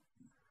legally.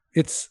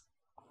 It's,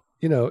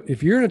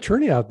 if you're an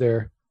attorney out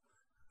there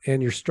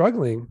and you're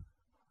struggling,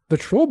 the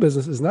troll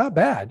business is not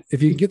bad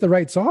if you get the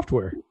right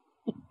software.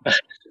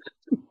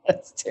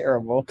 That's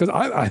terrible. Because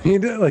I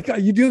mean, like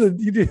you do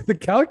the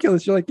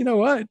calculus. You're like, you know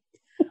what?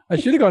 I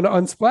should have gone to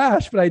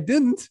Unsplash, but I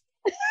didn't.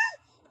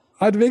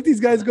 I'd make these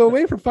guys go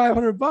away for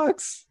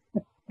 $500.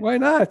 Why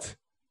not?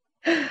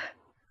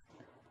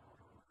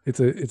 It's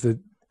a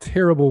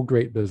terrible,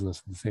 great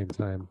business at the same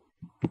time.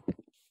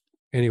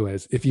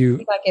 anyways, if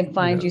you, I can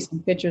find you some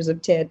pictures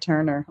of Ted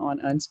Turner on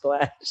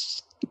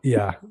Unsplash.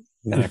 yeah,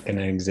 Not going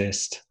to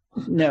exist.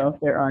 No,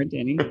 there aren't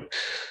any.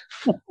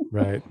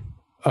 right.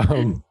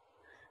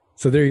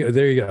 So there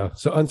you go.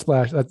 So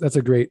Unsplash, that's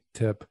a great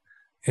tip.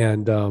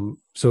 And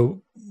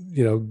so,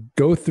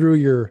 go through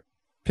your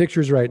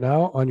pictures right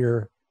now on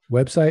your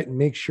website and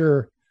make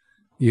sure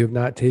you have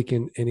not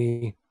taken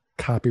any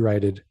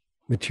copyrighted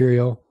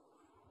material.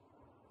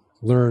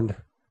 Learn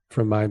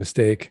from my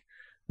mistake,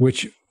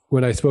 which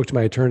when I spoke to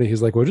my attorney,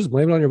 he's like, well, just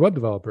blame it on your web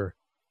developer.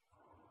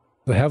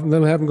 But have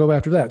them go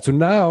after that. So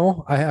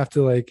now I have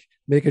to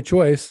make a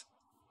choice.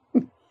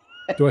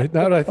 Do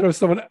I throw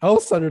someone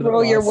else under the bus?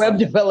 Throw your web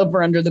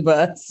developer under the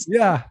bus.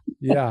 Yeah.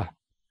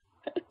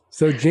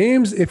 So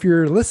James, if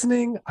you're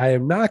listening, I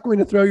am not going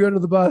to throw you under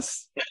the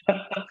bus.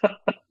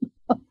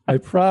 I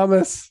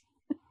promise.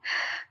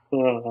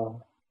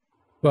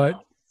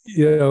 But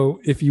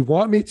if you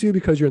want me to,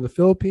 because you're in the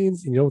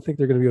Philippines and you don't think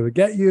they're going to be able to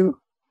get you,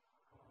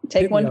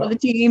 take one for the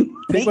team.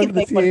 Take one for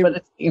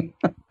the team.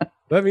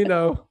 Let me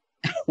know.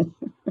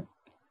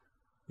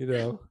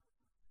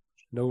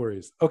 No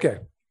worries. Okay.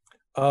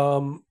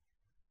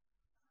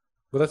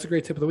 Well, that's a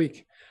great tip of the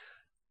week.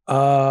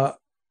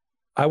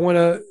 I want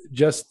to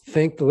just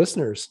thank the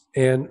listeners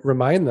and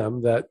remind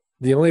them that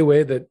the only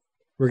way that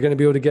we're going to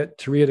be able to get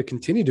Teria to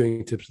continue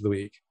doing tips of the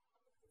week,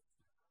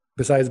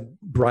 besides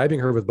bribing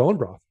her with bone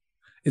broth,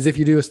 is if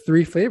you do us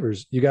 3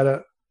 favors. You got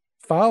to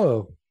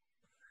follow,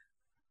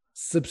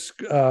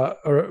 subscribe,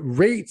 or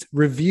rate,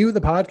 review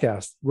the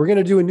podcast. We're going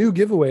to do a new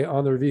giveaway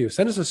on the review.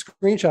 Send us a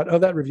screenshot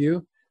of that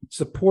review.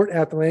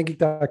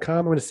 support@thelandgeek.com.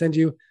 I'm going to send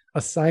you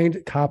a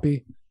signed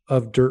copy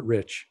of Dirt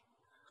Rich,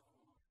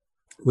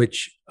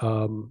 which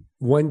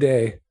one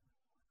day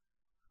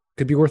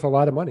could be worth a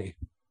lot of money.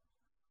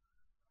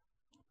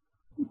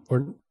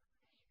 Or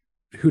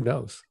who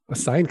knows? A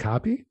signed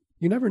copy?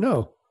 You never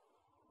know.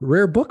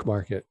 Rare book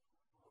market.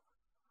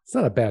 It's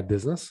not a bad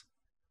business.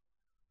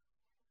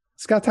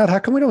 Scott, Todd, how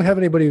come we don't have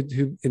anybody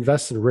who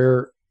invests in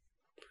rare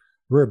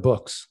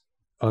books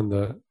on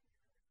the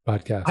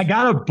podcast? I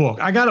got a book.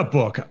 You got a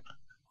book?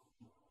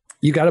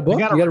 You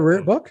got a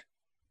rare book?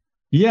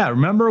 Yeah.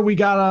 Remember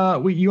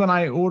you and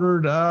I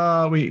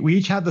ordered, we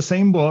each had the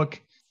same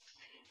book.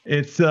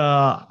 It's,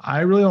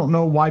 I really don't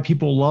know why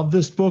people love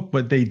this book,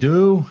 but they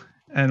do.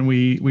 And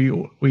we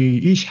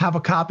each have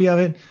a copy of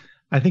it.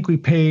 I think we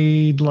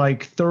paid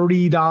like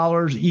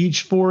 $30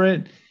 each for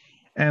it.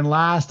 And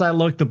last I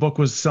looked, the book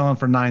was selling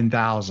for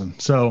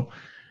 $9,000. So,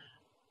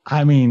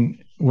 I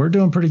mean, we're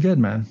doing pretty good,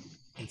 man.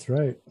 That's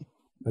right.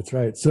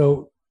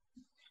 So,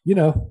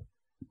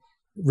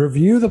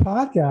 review the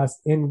podcast,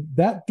 and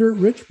that Dirt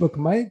Rich book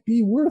might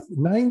be worth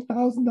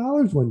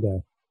 $9,000 one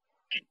day.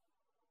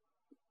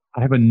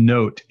 I have a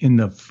note in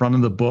the front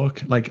of the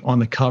book, like on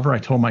the cover. I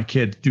told my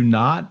kids, do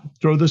not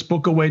throw this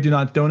book away. Do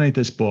not donate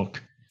this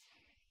book.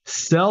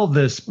 Sell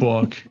this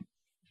book.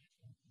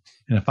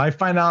 And if I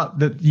find out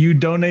that you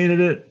donated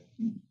it,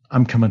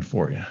 I'm coming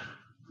for you.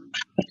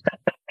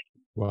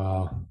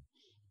 Wow.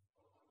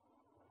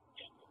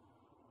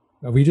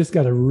 We just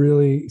got a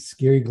really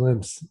scary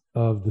glimpse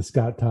of the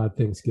Scott Todd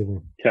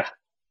Thanksgiving. Yeah.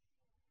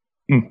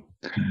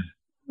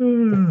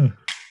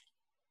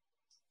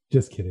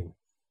 Just kidding.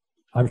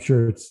 I'm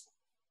sure it's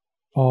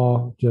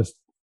all just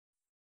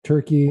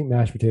turkey,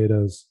 mashed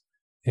potatoes,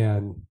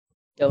 and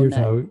here's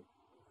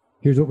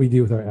what we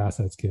do with our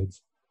assets,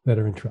 kids that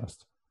are in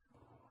trust.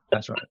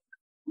 That's right.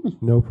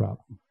 No problem.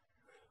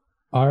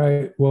 All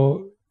right.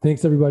 Well,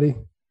 thanks everybody.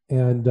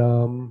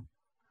 And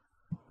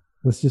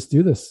let's just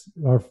do this.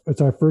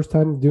 It's our first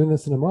time doing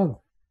this in a month.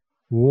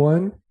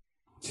 1,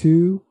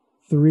 2,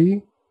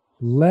 3.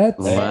 Let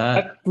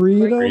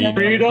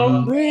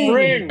freedom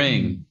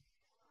ring.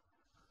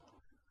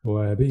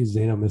 Boy, I bet you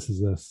Zano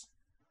misses this.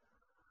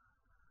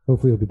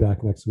 Hopefully he'll be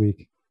back next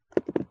week.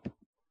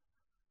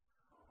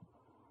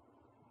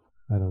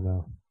 I don't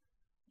know.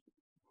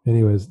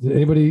 Anyways, did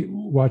anybody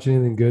watch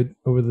anything good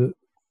over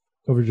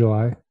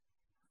July?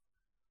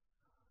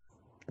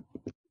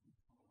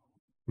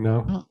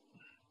 No?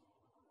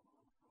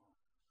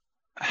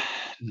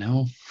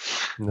 No.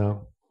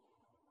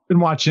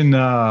 Been watching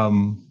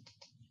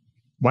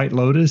White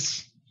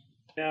Lotus.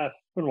 Yeah,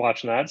 been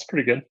watching that. It's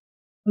pretty good.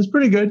 It's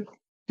pretty good.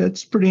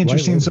 That's pretty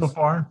interesting so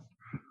far.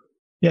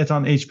 Yeah, it's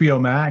on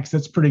HBO Max.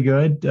 That's pretty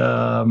good.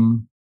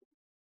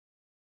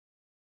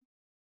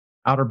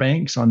 Outer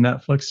Banks on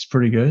Netflix is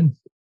pretty good.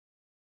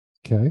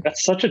 Okay.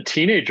 That's such a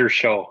teenager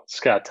show,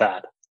 Scott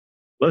Todd.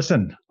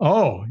 Listen,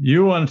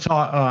 you want to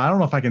talk? I don't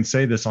know if I can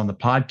say this on the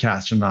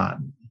podcast or not.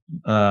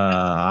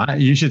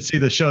 You should see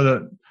the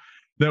show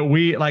that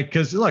we like,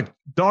 because look,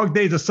 Dog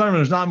Days of Summer,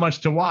 there's not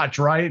much to watch,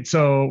 right?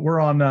 So we're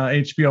on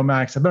HBO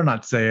Max. I better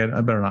not say it. I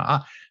better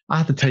not. I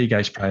have to tell you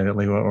guys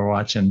privately what we're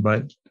watching,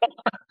 but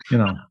it's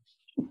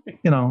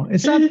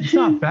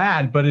not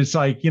bad, but it's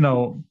like,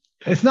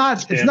 it's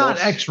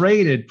not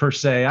X-rated per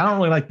se. I don't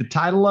really like the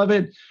title of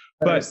it,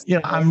 but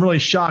I'm really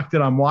shocked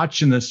that I'm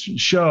watching this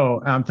show.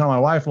 And I'm telling my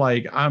wife,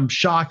 like, I'm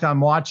shocked I'm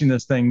watching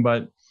this thing,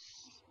 but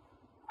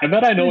I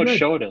bet I know what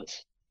show it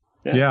is.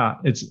 Yeah,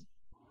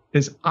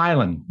 is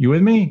Island. You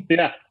with me?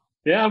 Yeah.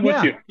 Yeah, I'm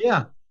with you.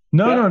 Yeah.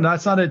 No,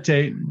 that's not it,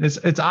 Tate.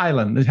 It's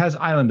Island. It has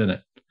Island in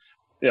it.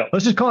 Yeah.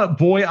 Let's just call it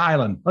Boy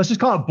Island. Let's just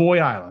call it Boy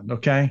Island,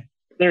 okay?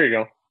 There you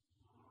go.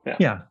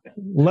 Yeah.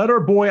 Letter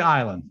Boy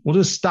Island. We'll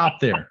just stop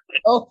there.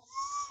 Oh,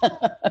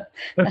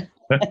 I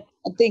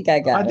think I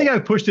got it. I think I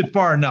pushed it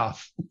far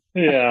enough.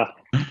 Yeah.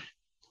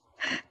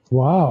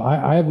 Wow,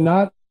 I have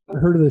not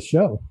heard of this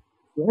show.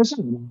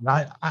 Listen,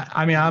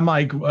 I mean, I'm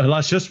like, well,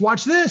 let's just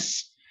watch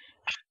this.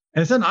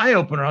 And it's an eye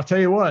opener. I'll tell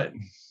you what.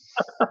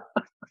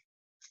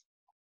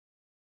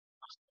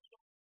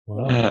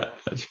 Wow.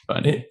 That's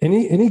funny.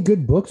 Any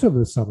good books over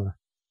the summer?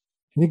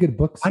 Any good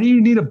books? How do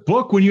you need a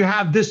book when you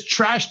have this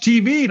trash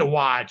TV to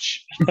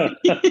watch?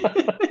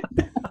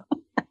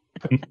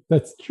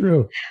 That's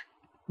true.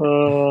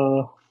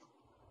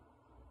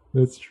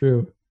 That's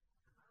true.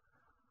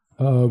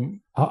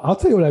 I'll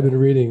tell you what I've been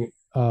reading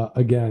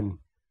again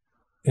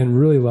and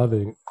really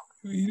loving.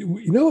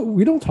 You know,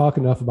 we don't talk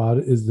enough about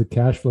it is the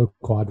Cash Flow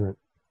Quadrant.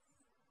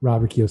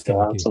 Robert Kiyosaki.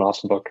 Yeah, it's an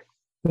awesome book.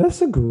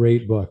 That's a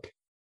great book.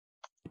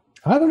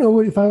 I don't know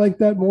if I like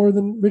that more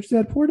than Rich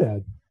Dad Poor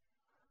Dad.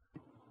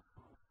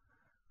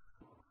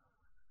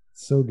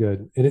 So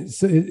good, and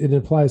it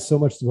applies so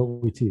much to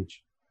what we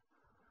teach,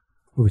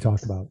 what we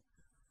talk about,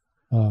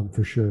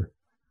 for sure.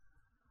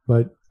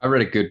 But I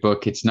read a good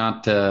book. It's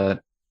not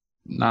a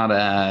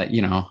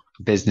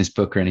business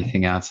book or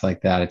anything else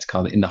like that. It's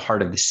called In the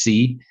Heart of the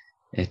Sea.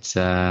 It's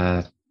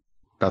about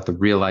the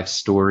real life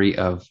story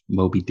of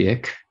Moby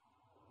Dick.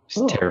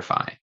 It's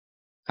terrifying,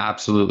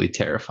 absolutely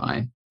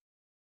terrifying.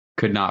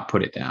 Could not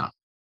put it down.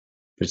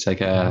 It's like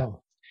a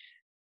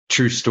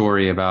true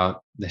story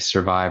about the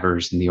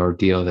survivors and the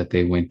ordeal that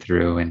they went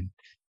through, and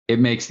it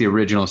makes the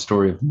original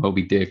story of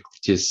Moby Dick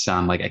just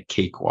sound like a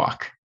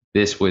cakewalk.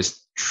 This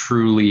was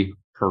truly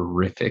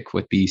horrific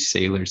what these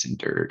sailors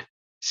endured.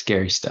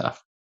 Scary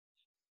stuff.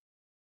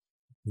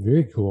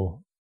 Very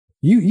cool.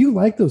 You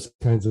like those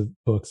kinds of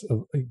books,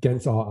 of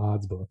against all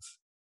odds books?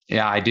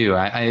 Yeah, I do.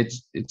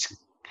 It's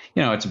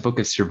it's a book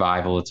of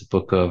survival. It's a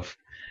book of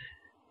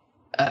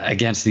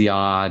against the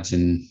odds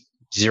and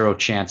zero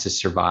chance of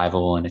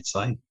survival. And it's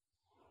like,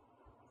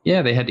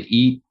 yeah, they had to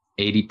eat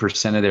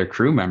 80% of their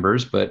crew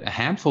members, but a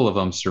handful of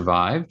them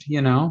survived.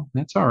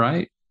 That's all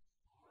right.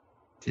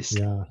 Just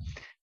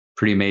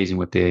pretty amazing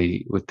what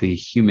the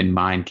human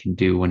mind can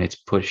do when it's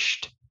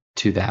pushed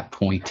to that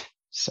point.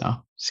 So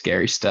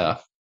scary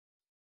stuff.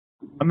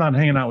 I'm not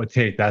hanging out with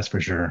Tate, that's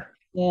for sure.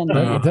 Yeah,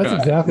 no. That's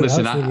exactly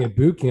Listen, what I was thinking at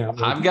boot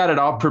camp. I've got it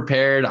all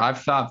prepared.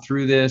 I've thought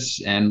through this,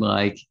 and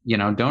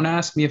don't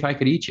ask me if I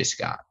could eat you,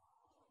 Scott.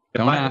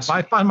 Don't ask. If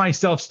I find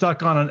myself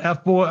stuck on an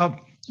on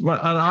an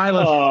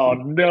island. Oh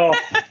no.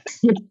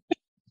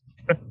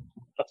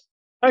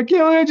 I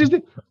can't just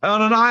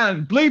on an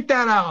island. Bleep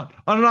that out.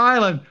 On an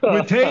island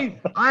with Tate,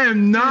 I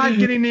am not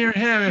getting near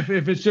him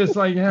if it's just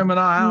like him and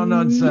I don't know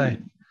what to say.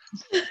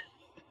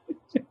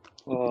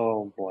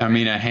 Oh boy. I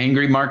mean, a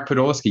hangry Mark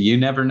Podolsky, you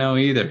never know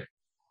either.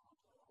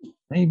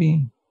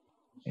 Maybe.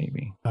 When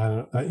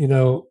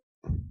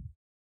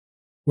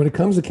it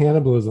comes to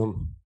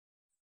cannibalism,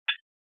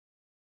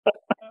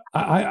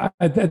 I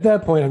at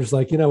that point I'm just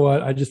like, you know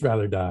what? I'd just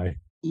rather die.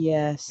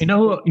 Yes. You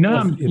know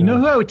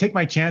who I would take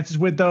my chances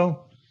with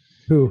though?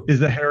 Who is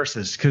the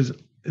Harrises? Because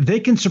they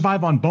can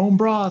survive on bone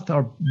broth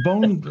or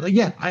bone.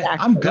 Yeah,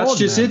 I'm going. That's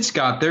just it,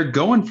 Scott. They're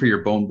going for your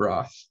bone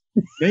broth.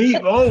 I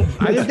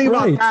didn't think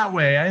about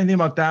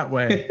that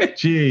way.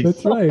 Jeez.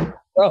 That's right.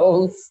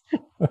 Gross.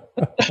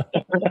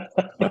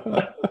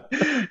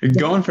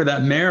 Going for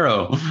that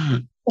marrow.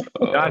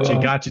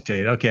 Gotcha,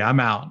 Tate. Okay, I'm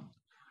out.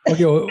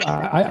 Okay, well,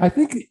 I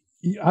think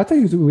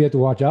who we have to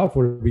watch out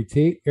for would be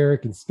Tate,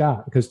 Erik, and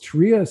Scott, because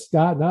Teria,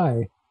 Scott, and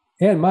I,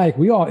 and Mike,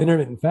 we all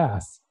intermittent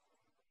fast.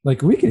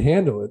 Like we can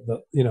handle it.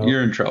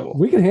 You're in trouble.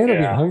 We can handle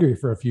being hungry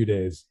for a few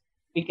days.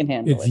 We can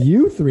handle it. It's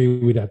you three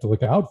we'd have to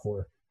look out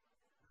for.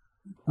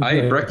 I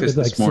ate breakfast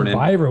this morning.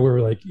 Survivor, where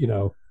we're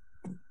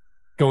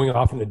going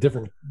off into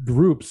different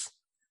groups.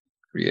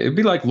 It'd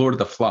be like Lord of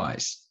the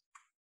Flies.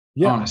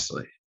 Yeah.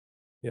 Honestly.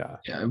 Yeah.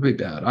 Yeah, it'd be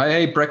bad. I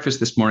ate breakfast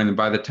this morning, and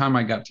by the time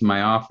I got to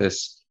my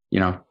office,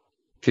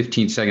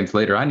 15 seconds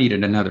later, I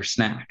needed another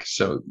snack.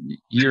 So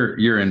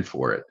you're in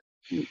for it.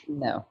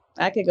 No,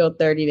 I could go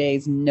 30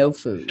 days no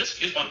food.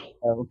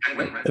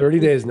 30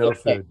 days no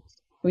food.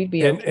 We'd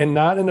be okay. And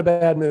not in a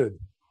bad mood.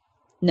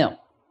 No.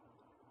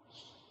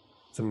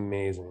 It's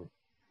amazing.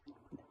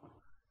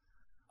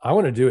 I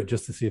want to do it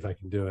just to see if I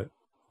can do it.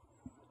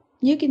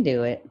 You can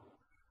do it.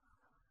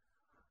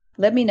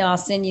 Let me know. I'll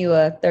send you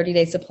a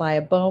 30-day supply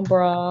of bone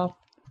broth.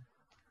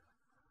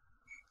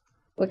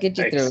 We'll get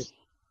you through.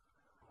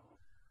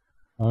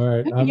 All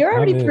right. You're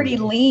already pretty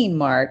lean,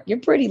 Mark. You're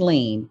pretty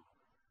lean.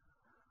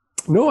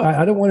 No,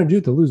 I don't want to do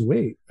it to lose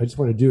weight. I just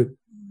want to do it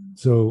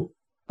so.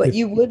 But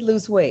you would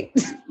lose weight.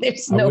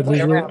 There's no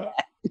way around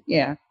that.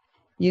 Yeah,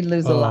 you'd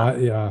lose a lot.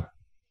 I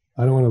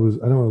don't want to lose.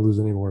 I don't want to lose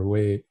any more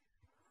weight.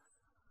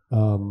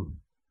 Although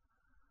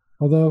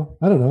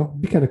I don't know,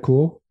 it'd be kind of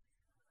cool.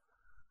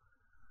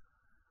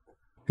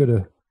 Go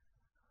to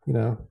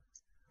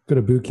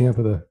boot camp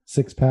with a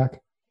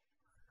 6-pack.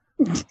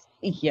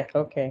 Yeah.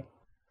 Okay.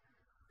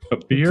 A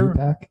beer?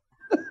 2-pack?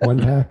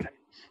 1-pack?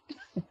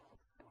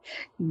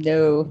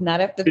 No,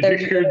 not after Did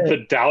 30 you hear minutes. the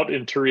doubt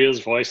in Teria's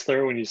voice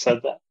there when you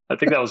said that? I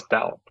think that was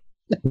doubt.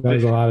 That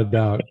was a lot of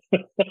doubt. I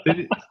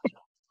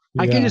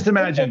can Yeah. just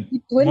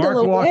imagine Dwindle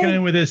Mark walking away.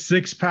 in with his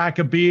 6-pack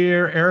of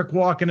beer, Eric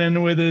walking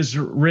in with his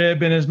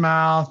rib in his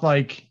mouth.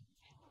 Like,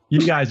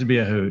 you guys would be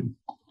a hoot.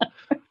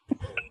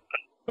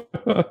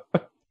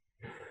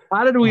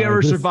 How did we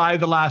ever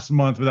survive the last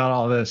month without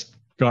all this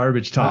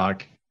garbage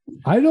talk?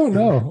 I don't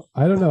know.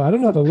 I don't know how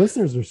the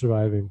listeners are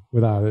surviving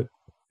without it.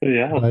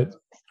 Yeah. But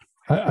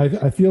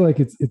I feel like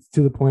it's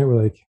to the point where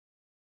like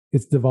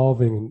it's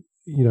devolving.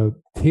 And,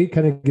 Tate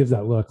kind of gives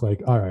that look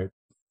like, all right,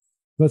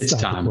 let's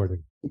stop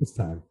recording. It's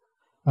time.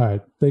 All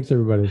right. Thanks,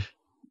 everybody.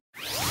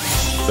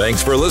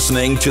 Thanks for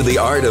listening to the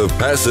Art of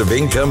Passive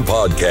Income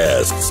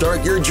podcast.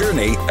 Start your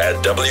journey at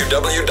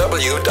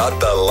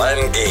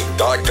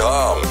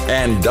www.thelandgeek.com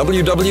and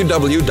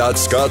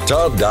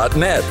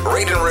www.scotttodd.net.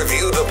 Rate and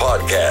review the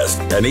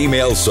podcast and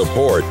email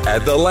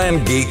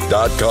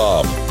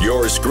support@thelandgeek.com.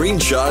 Your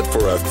screenshot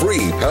for a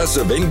free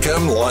passive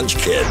income launch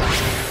kit.